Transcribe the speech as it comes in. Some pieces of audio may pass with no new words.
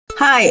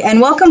Hi, and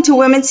welcome to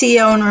Women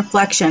CEO in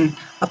Reflection,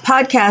 a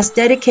podcast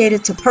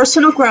dedicated to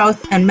personal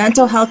growth and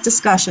mental health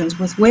discussions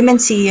with women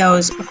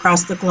CEOs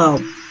across the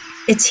globe.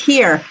 It's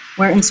here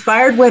where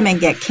inspired women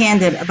get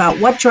candid about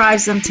what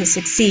drives them to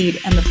succeed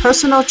and the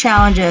personal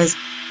challenges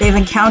they've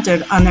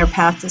encountered on their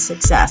path to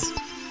success.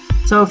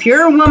 So if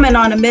you're a woman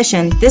on a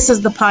mission, this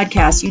is the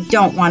podcast you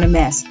don't want to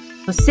miss.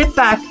 So sit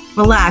back,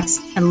 relax,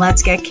 and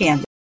let's get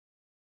candid.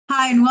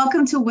 Hi, and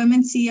welcome to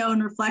Women CEO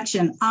in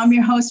Reflection. I'm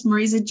your host,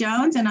 Marisa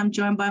Jones, and I'm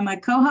joined by my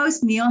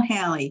co-host, Neil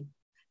Haley.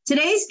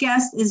 Today's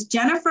guest is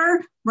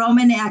Jennifer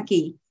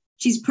Rominiecki.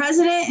 She's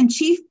President and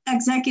Chief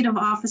Executive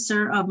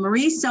Officer of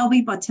Marie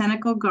Selby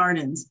Botanical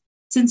Gardens.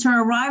 Since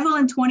her arrival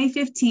in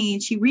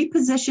 2015, she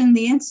repositioned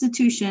the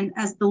institution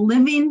as the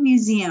Living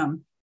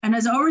Museum and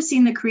has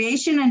overseen the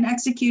creation and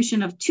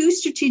execution of 2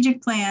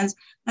 strategic plans,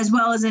 as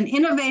well as an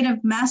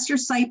innovative master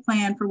site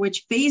plan for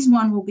which phase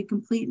 1 will be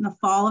complete in the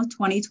fall of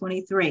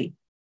 2023.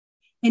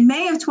 In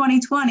May of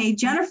 2020,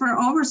 Jennifer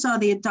oversaw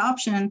the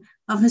adoption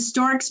of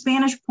historic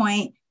Spanish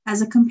Point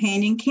as a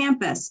companion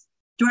campus.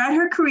 Throughout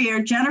her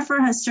career,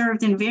 Jennifer has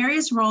served in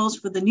various roles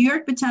for the New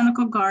York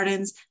Botanical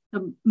Gardens,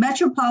 the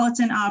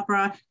Metropolitan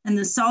Opera, and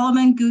the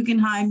Solomon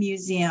Guggenheim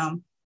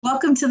Museum.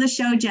 Welcome to the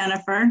show,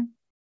 Jennifer.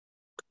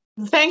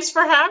 Thanks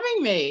for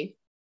having me.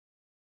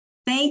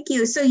 Thank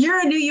you. So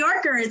you're a New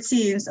Yorker, it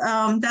seems.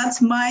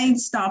 That's my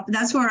stop.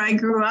 That's where I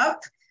grew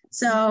up.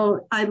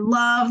 So I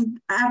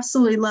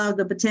absolutely love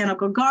the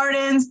Botanical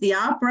Gardens, the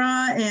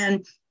Opera,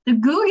 and the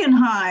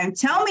Guggenheim.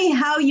 Tell me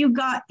how you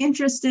got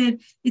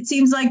interested. It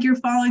seems like you're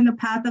following the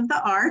path of the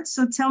arts.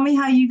 So tell me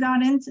how you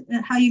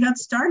got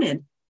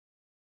started.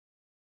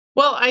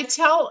 Well, I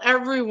tell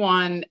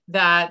everyone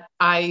that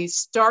I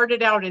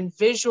started out in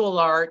visual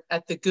art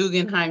at the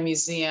Guggenheim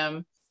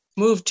Museum,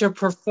 moved to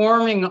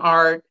performing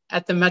art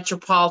at the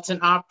Metropolitan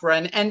Opera,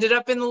 and ended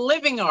up in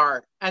living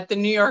art at the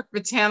New York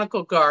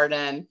Botanical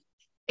Garden.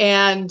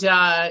 And,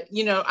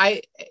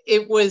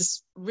 it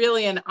was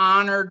really an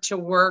honor to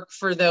work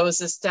for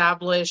those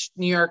established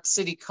New York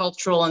City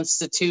cultural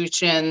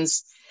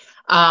institutions.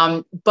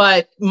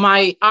 But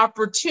my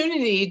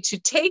opportunity to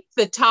take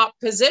the top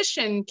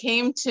position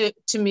came to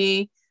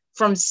me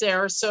from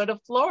Sarasota,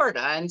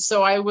 Florida. And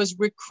so I was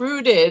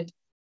recruited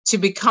to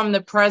become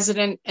the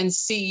president and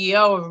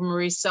CEO of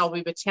Marie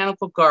Selby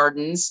Botanical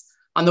Gardens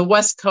on the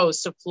west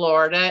coast of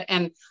Florida.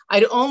 And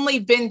I'd only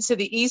been to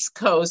the East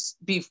Coast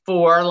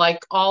before,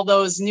 like all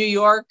those New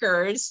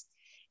Yorkers.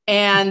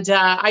 And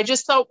I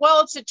just thought,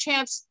 well, it's a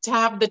chance to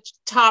have the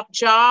top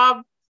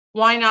job.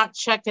 Why not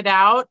check it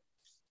out?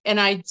 And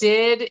I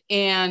did.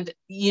 And,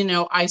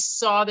 I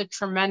saw the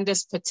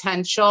tremendous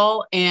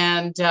potential.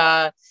 And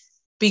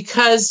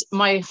because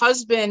my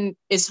husband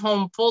is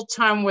home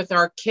full-time with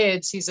our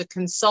kids, he's a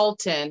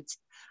consultant,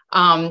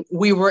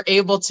 we were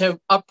able to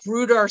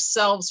uproot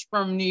ourselves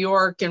from New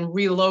York and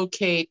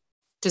relocate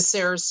to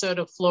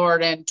Sarasota,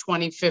 Florida in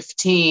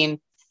 2015.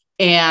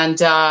 And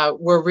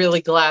we're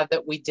really glad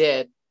that we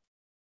did.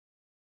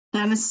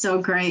 That is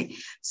so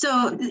great.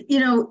 So,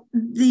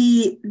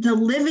 the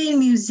Living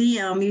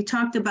Museum, you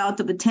talked about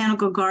the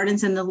Botanical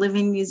Gardens and the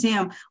Living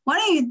Museum.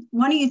 Why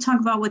don't you talk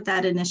about what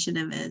that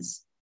initiative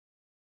is?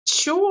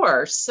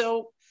 Sure.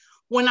 So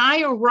when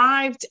I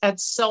arrived at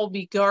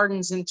Selby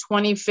Gardens in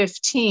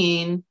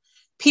 2015,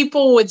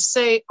 people would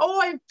say, "Oh,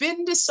 I've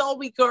been to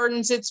Selby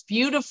Gardens. It's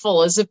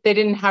beautiful," as if they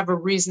didn't have a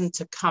reason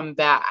to come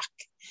back.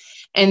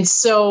 And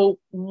so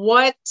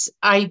what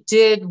I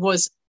did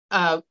was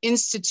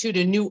institute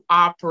a new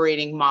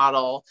operating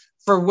model,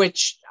 for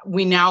which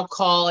we now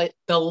call it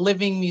the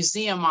Living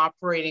Museum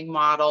operating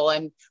model.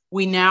 And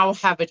we now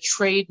have a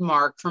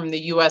trademark from the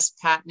U.S.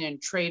 Patent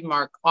and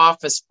Trademark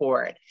Office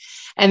for it.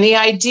 And the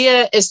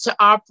idea is to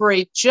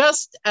operate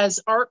just as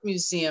art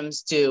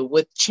museums do,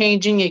 with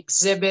changing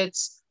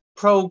exhibits,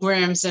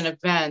 programs, and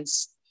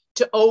events,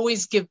 to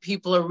always give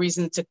people a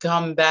reason to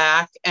come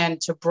back and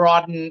to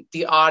broaden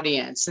the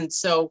audience. And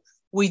so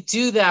we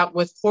do that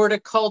with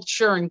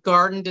horticulture and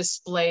garden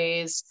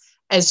displays,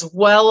 as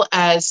well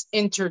as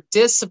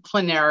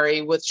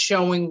interdisciplinary with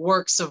showing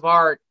works of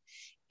art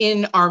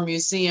in our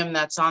museum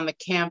that's on the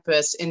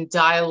campus in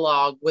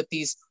dialogue with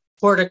these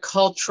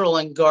horticultural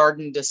and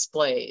garden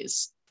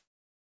displays.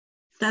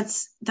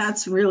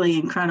 That's really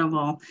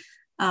incredible.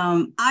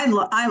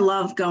 I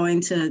love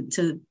going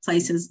to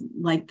places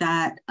like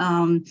that.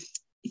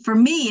 For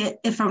me,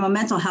 from a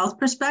mental health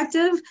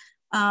perspective,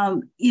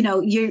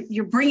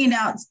 you're bringing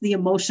out the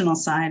emotional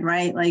side,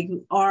 right? Like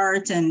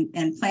art and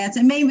plants,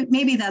 and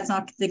maybe that's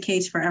not the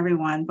case for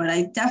everyone, but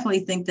I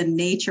definitely think the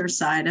nature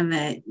side of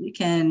it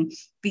can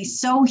be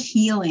so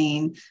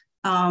healing.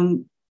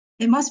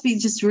 It must be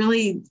just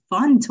really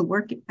fun to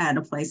work at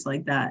a place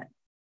like that.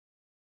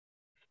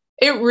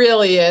 It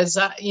really is.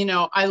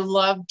 I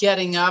love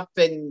getting up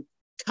and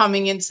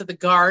coming into the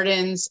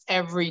gardens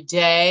every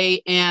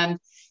day. And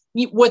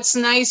what's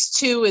nice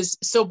too is,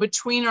 so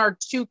between our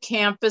 2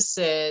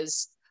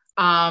 campuses,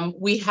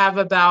 we have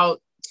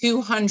about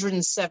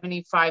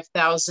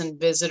 275,000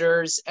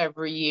 visitors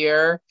every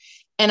year.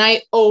 And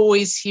I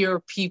always hear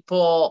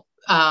people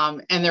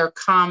and their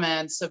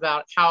comments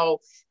about how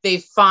they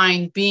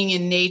find being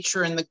in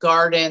nature in the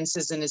gardens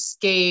is an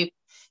escape.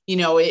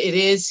 It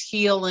is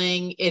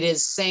healing, it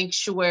is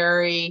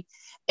sanctuary.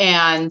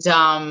 And,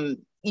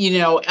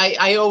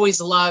 I always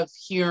love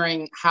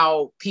hearing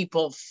how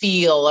people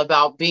feel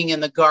about being in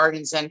the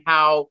gardens and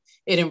how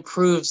it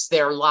improves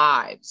their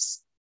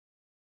lives.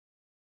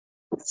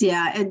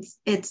 Yeah,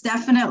 it's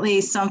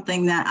definitely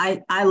something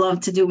that I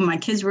love to do. When my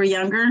kids were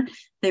younger,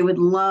 they would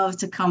love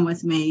to come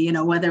with me,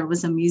 whether it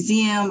was a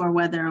museum or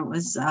whether it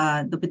was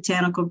the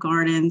botanical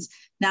gardens.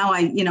 Now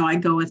I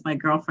go with my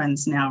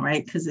girlfriends now,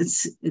 right?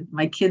 Because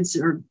my kids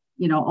are,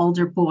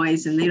 older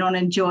boys and they don't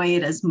enjoy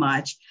it as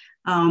much.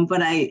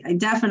 But I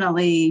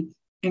definitely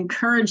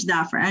encourage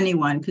that for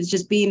anyone, because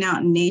just being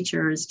out in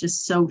nature is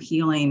just so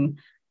healing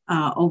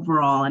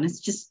overall, and it's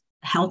just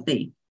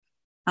healthy.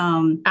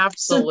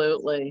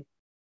 Absolutely.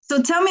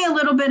 So tell me a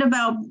little bit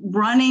about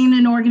running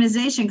an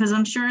organization, because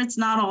I'm sure it's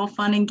not all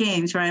fun and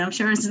games, right? I'm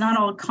sure it's not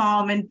all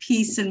calm and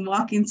peace and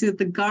walking through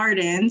the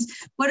gardens.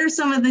 What are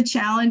some of the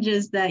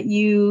challenges that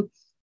you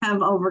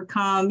have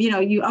overcome?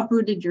 You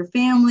uprooted your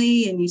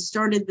family and you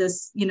started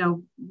this,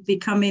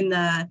 becoming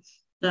the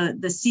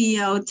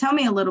CEO. Tell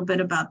me a little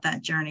bit about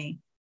that journey.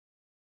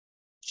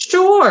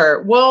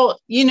 Sure. Well,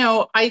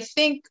 I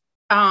think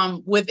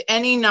with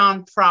any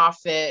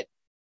nonprofit,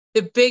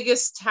 the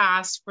biggest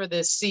task for the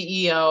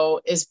CEO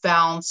is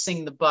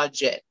balancing the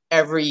budget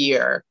every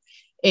year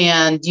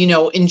and,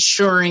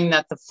 ensuring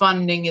that the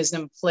funding is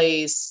in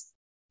place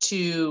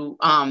to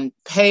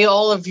pay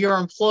all of your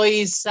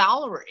employees'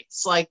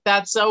 salaries. Like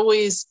that's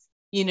always,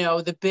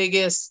 the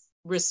biggest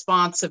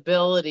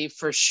responsibility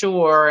for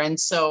sure. And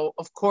so,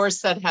 of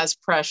course, that has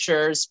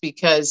pressures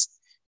because,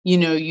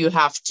 you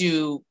have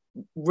to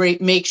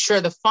make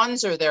sure the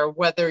funds are there,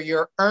 whether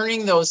you're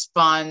earning those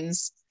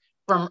funds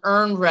from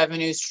earned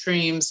revenue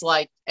streams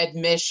like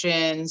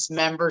admissions,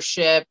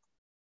 membership,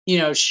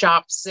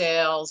 shop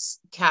sales,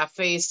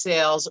 cafe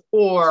sales,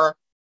 or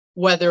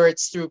whether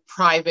it's through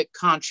private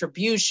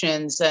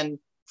contributions and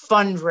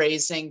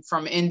fundraising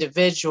from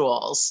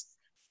individuals.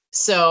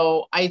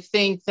 So I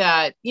think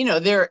that,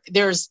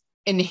 there's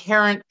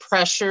inherent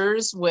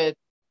pressures with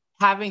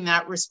having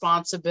that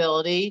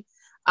responsibility.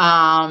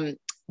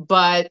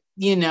 But,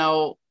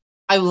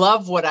 I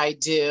love what I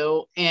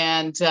do.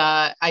 And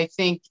I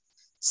think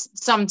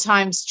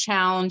sometimes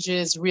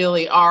challenges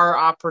really are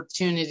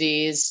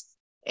opportunities.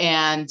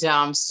 And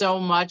so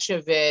much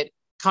of it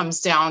comes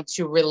down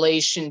to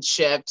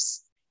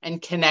relationships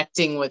and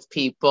connecting with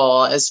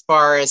people as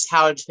far as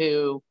how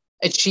to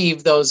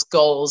achieve those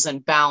goals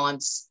and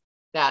balance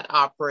that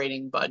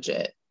operating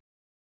budget.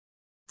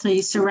 So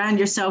you surround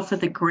yourself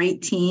with a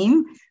great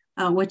team,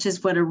 which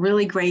is what a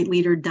really great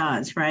leader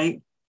does,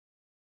 right?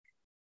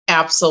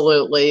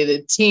 Absolutely.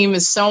 The team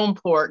is so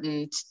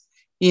important,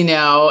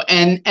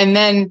 and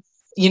then,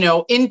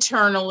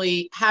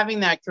 internally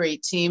having that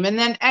great team, and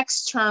then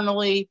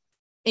externally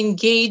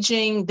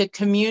engaging the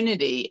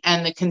community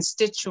and the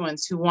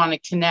constituents who want to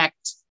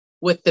connect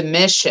with the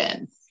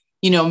mission,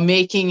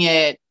 making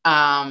it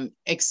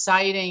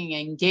exciting,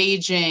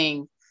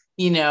 engaging,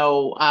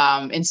 inspiring.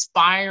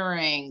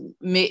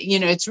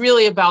 It's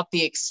really about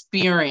the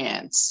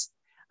experience.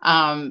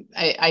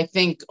 I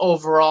think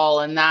overall,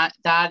 and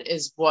that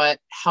is what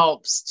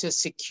helps to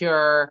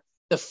secure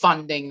the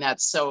funding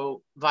that's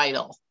so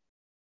vital.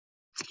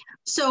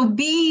 So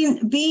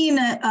being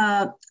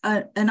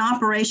an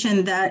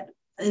operation that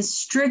is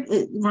strict,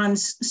 it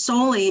runs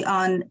solely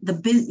on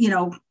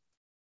the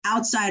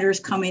outsiders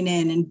coming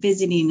in and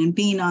visiting and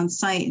being on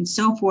site and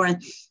so forth.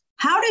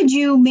 How did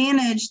you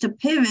manage to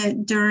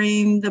pivot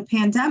during the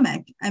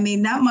pandemic? I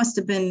mean, that must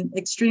have been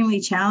extremely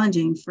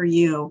challenging for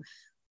you.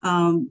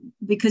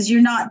 Because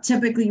you weren't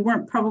typically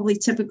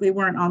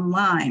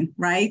online,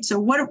 right?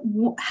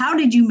 So how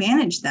did you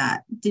manage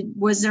that?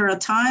 Was there a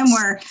time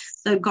where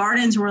the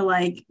gardens were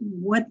like,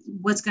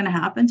 what's going to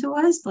happen to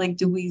us? Like,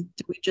 do we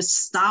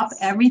just stop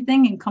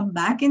everything and come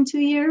back in 2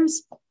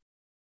 years?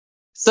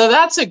 So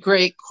that's a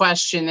great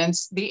question. And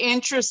the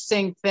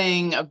interesting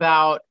thing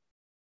about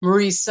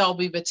Marie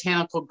Selby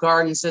Botanical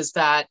Gardens is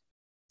that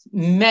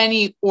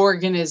many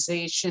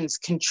organizations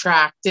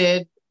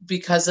contracted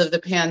because of the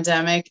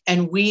pandemic,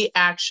 and we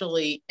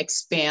actually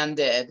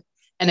expanded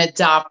and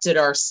adopted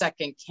our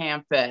second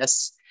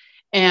campus.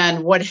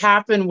 And what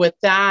happened with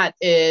that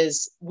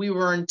is we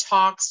were in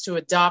talks to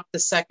adopt the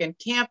second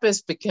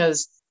campus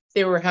because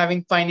they were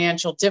having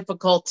financial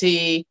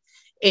difficulty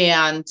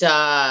and,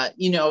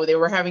 they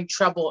were having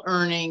trouble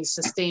earning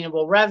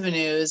sustainable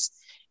revenues.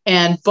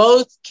 And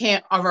both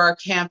of our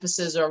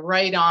campuses are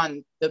right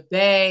on the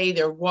bay,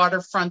 they're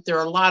waterfront, there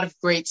are a lot of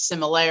great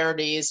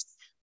similarities.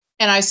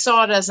 And I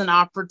saw it as an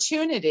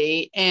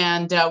opportunity,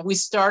 and we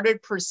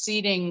started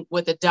proceeding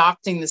with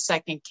adopting the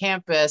second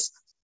campus,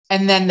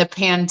 and then the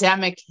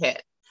pandemic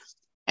hit.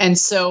 And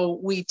so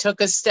we took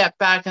a step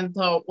back and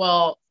thought,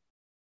 well,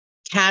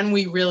 can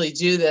we really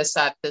do this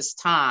at this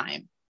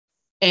time?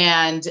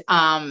 And,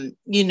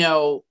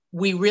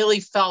 we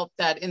really felt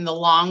that in the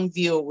long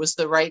view, it was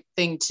the right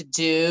thing to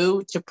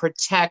do to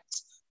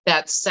protect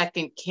that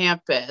second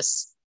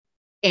campus.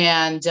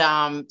 And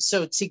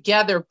so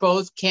together,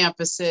 both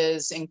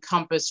campuses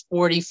encompass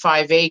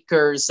 45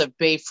 acres of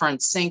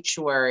bayfront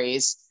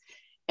sanctuaries.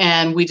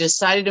 And we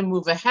decided to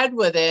move ahead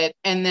with it.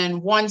 And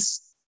then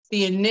once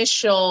the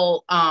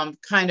initial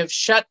kind of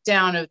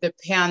shutdown of the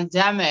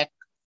pandemic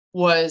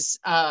was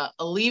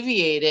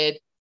alleviated,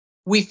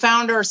 we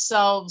found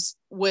ourselves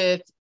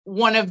with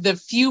one of the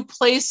few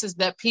places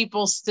that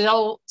people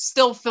still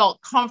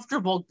felt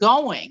comfortable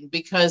going,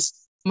 because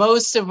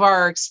most of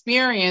our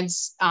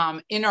experience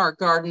in our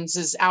gardens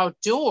is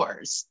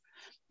outdoors.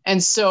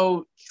 And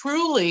so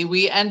truly,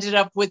 we ended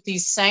up with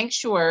these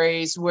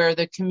sanctuaries where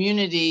the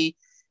community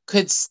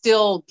could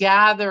still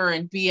gather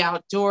and be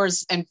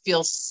outdoors and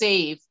feel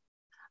safe.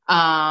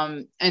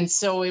 And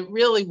so it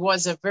really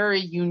was a very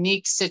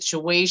unique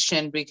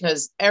situation,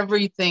 because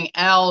everything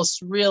else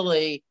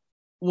really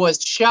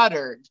was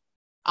shuttered,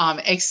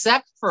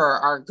 except for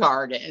our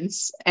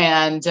gardens.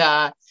 And,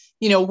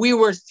 we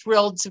were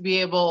thrilled to be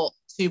able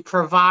to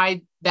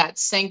provide that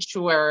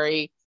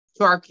sanctuary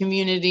to our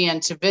community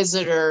and to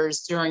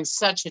visitors during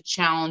such a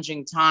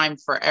challenging time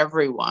for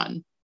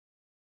everyone.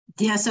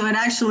 Yeah, so it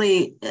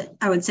actually,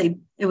 I would say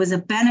it was a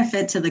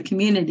benefit to the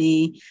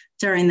community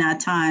during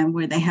that time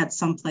where they had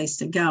some place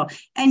to go.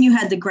 And you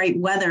had the great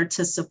weather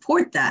to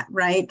support that,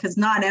 right? Because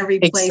not every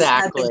place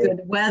had the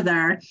good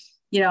weather.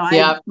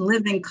 I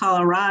live in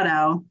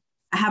Colorado.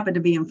 I happen to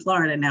be in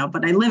Florida now,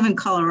 but I live in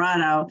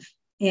Colorado.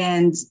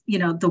 And,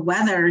 the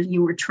weather,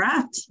 you were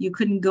trapped. You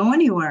couldn't go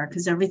anywhere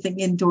because everything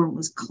indoor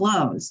was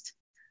closed.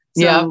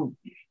 So,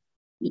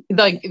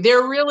 like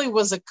there really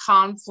was a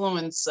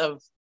confluence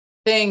of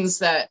things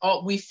that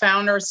we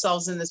found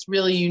ourselves in this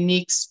really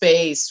unique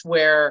space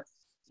where,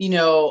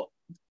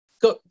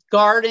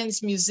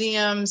 gardens,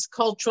 museums,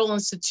 cultural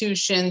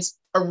institutions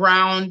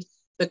around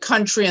the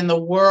country and the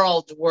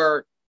world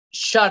were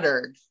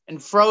shuttered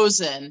and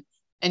frozen.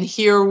 And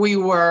here we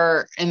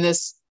were in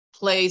this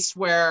place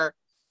where,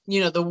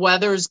 the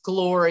weather's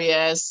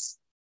glorious,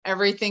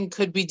 everything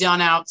could be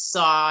done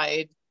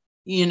outside,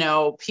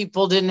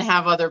 people didn't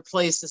have other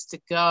places to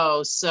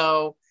go.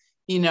 So,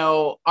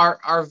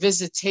 our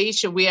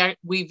visitation,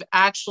 we've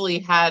actually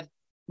had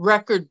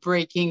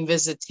record-breaking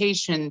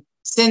visitation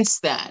since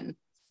then.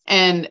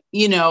 And,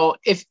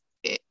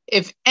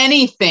 if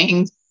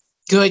anything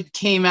good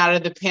came out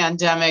of the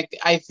pandemic,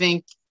 I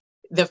think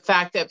the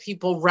fact that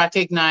people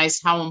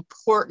recognize how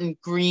important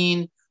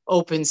green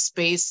open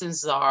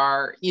spaces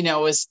are,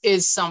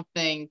 is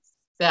something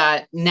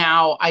that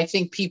now I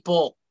think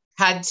people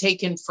had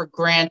taken for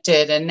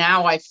granted. And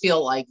now I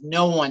feel like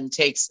no one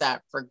takes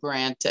that for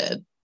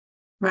granted.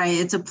 Right.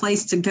 It's a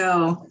place to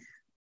go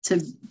to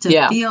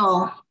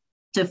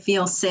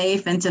feel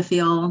safe and to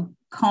feel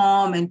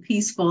calm and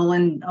peaceful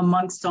and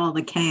amongst all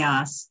the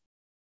chaos.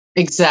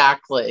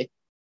 Exactly.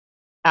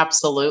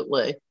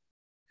 Absolutely.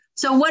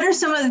 So what are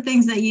some of the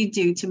things that you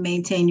do to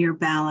maintain your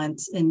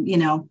balance in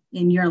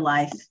your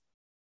life?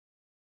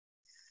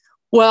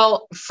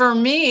 Well, for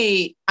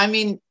me,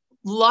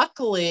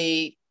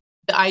 luckily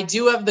I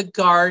do have the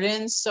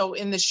garden. So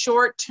in the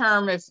short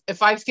term,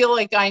 if I feel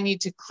like I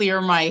need to clear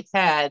my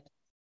head,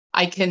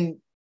 I can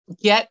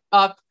get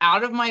up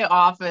out of my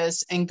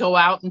office and go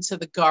out into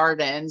the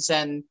gardens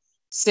and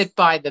sit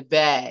by the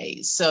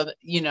bay. So,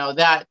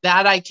 that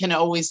I can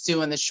always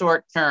do in the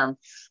short term.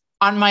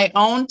 On my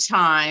own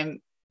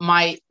time,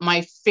 my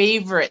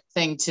favorite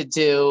thing to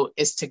do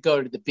is to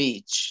go to the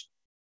beach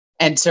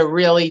and to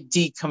really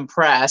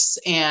decompress.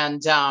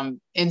 And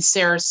in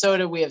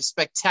Sarasota, we have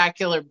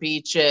spectacular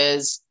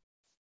beaches,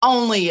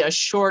 only a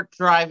short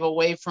drive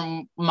away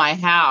from my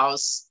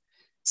house.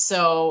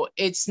 So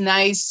it's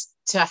nice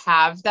to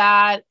have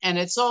that. And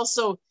it's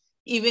also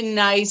even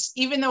nice,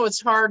 even though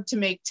it's hard to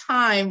make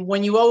time,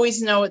 when you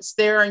always know it's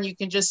there and you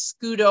can just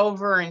scoot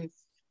over and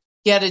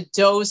get a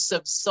dose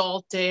of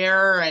salt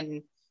air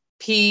and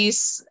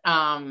peace.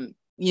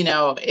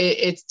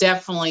 It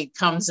definitely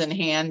comes in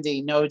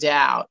handy, no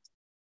doubt.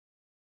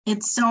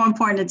 It's so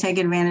important to take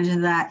advantage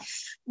of that.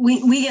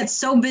 We get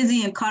so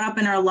busy and caught up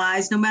in our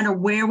lives, no matter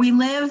where we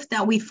live,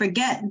 that we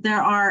forget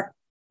there are,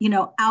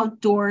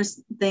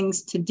 outdoors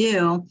things to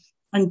do.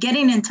 And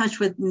getting in touch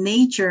with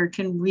nature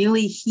can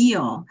really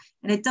heal.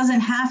 And it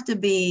doesn't have to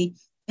be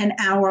an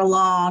hour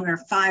long or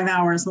 5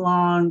 hours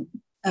long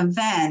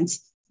event.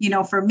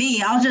 For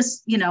me, I'll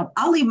just,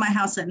 I'll leave my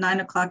house at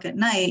 9:00 at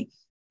night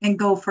and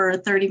go for a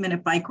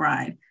 30-minute bike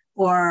ride.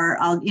 Or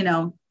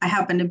I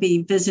happen to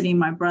be visiting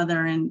my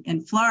brother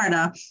in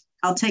Florida.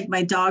 I'll take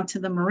my dog to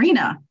the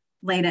marina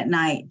late at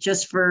night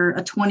just for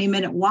a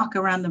 20-minute walk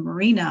around the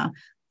marina,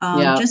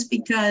 just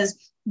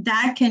because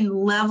that can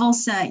level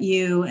set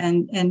you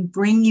and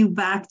bring you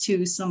back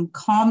to some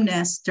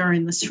calmness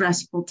during the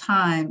stressful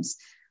times.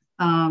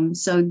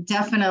 So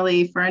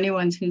definitely for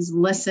anyone who's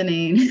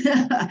listening,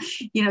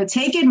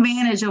 take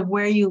advantage of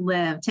where you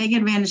live, take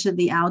advantage of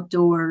the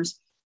outdoors.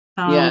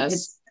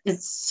 Yes.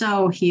 It's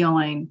so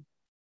healing.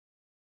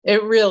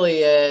 It really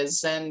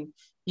is. And,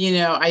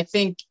 I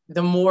think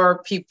the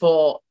more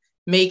people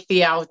make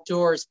the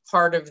outdoors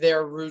part of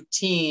their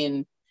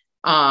routine,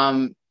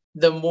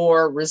 the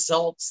more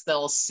results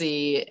they'll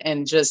see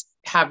and just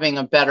having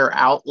a better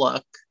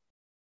outlook.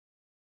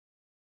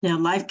 Yeah,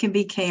 life can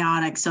be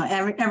chaotic. So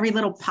every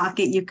little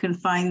pocket you can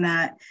find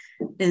that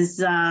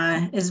is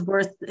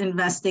worth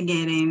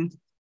investigating.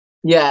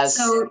 Yes,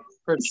 So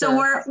for so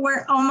sure.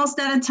 we're almost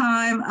out of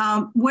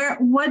time.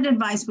 What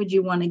advice would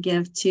you want to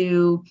give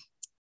to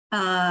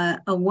a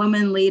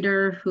woman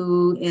leader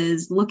who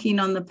is looking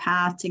on the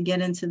path to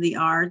get into the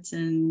arts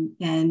and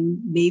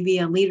maybe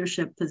a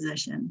leadership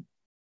position?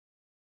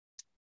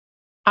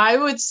 I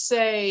would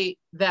say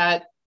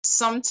that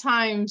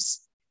sometimes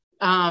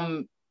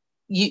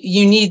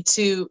you need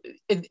to,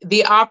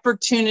 the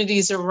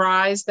opportunities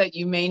arise that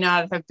you may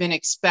not have been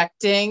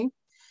expecting,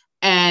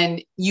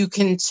 and you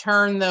can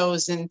turn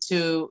those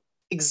into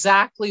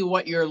exactly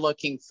what you're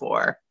looking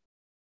for.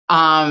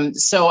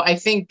 So I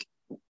think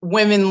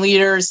women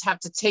leaders have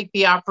to take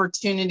the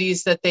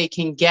opportunities that they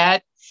can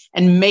get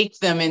and make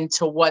them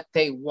into what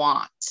they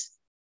want.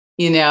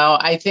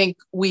 I think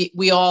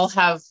we all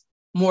have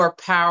more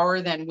power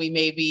than we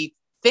maybe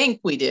think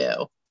we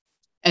do.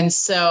 And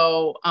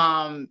so,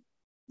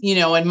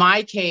 in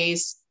my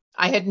case,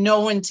 I had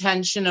no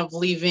intention of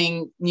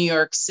leaving New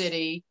York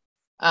City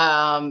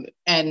and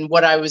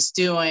what I was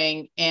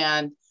doing.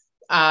 And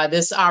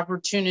this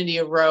opportunity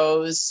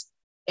arose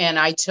and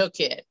I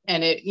took it.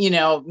 And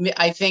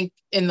I think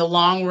in the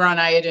long run,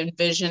 I had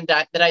envisioned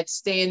that I'd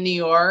stay in New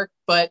York,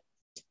 but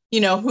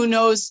who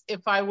knows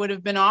if I would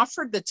have been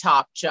offered the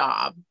top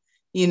job,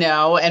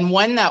 and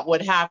when that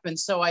would happen.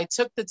 So I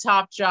took the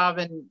top job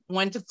and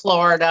went to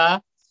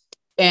Florida.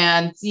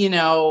 And,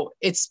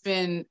 it's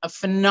been a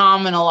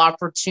phenomenal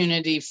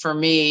opportunity for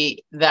me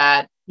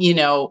that,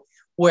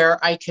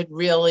 where I could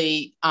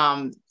really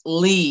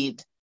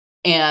lead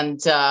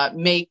and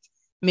make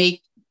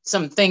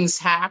some things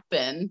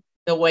happen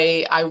the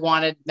way I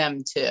wanted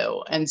them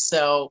to. And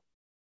so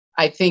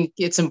I think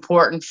it's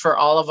important for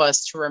all of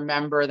us to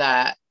remember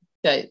that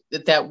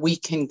we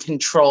can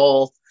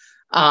control,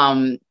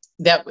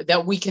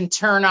 that we can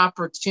turn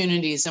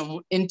opportunities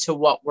into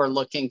what we're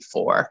looking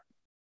for.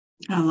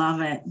 I love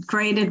it.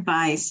 Great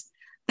advice.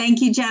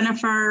 Thank you,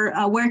 Jennifer.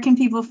 Where can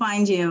people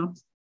find you?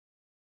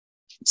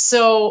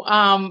 So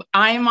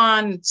I'm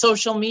on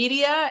social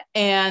media,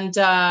 and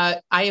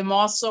I am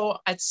also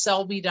at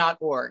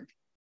selby.org.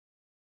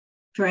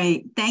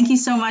 Great. Thank you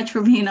so much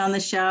for being on the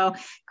show.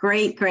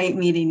 Great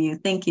meeting you.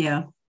 Thank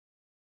you.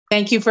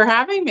 Thank you for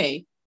having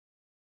me.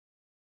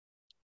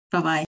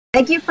 Bye-bye.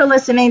 Thank you for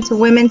listening to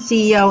Women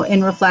CEO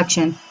in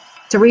Reflection.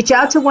 To reach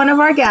out to one of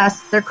our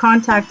guests, their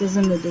contact is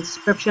in the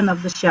description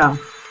of the show.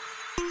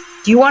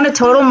 Do you want a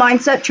total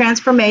mindset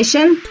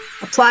transformation?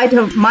 Apply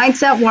to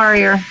Mindset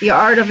Warrior, The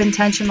Art of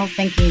Intentional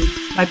Thinking,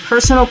 my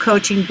personal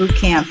coaching boot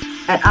camp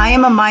at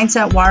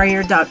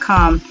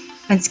IamAMindsetWarrior.com,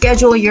 and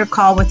schedule your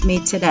call with me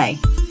today.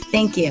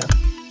 Thank you.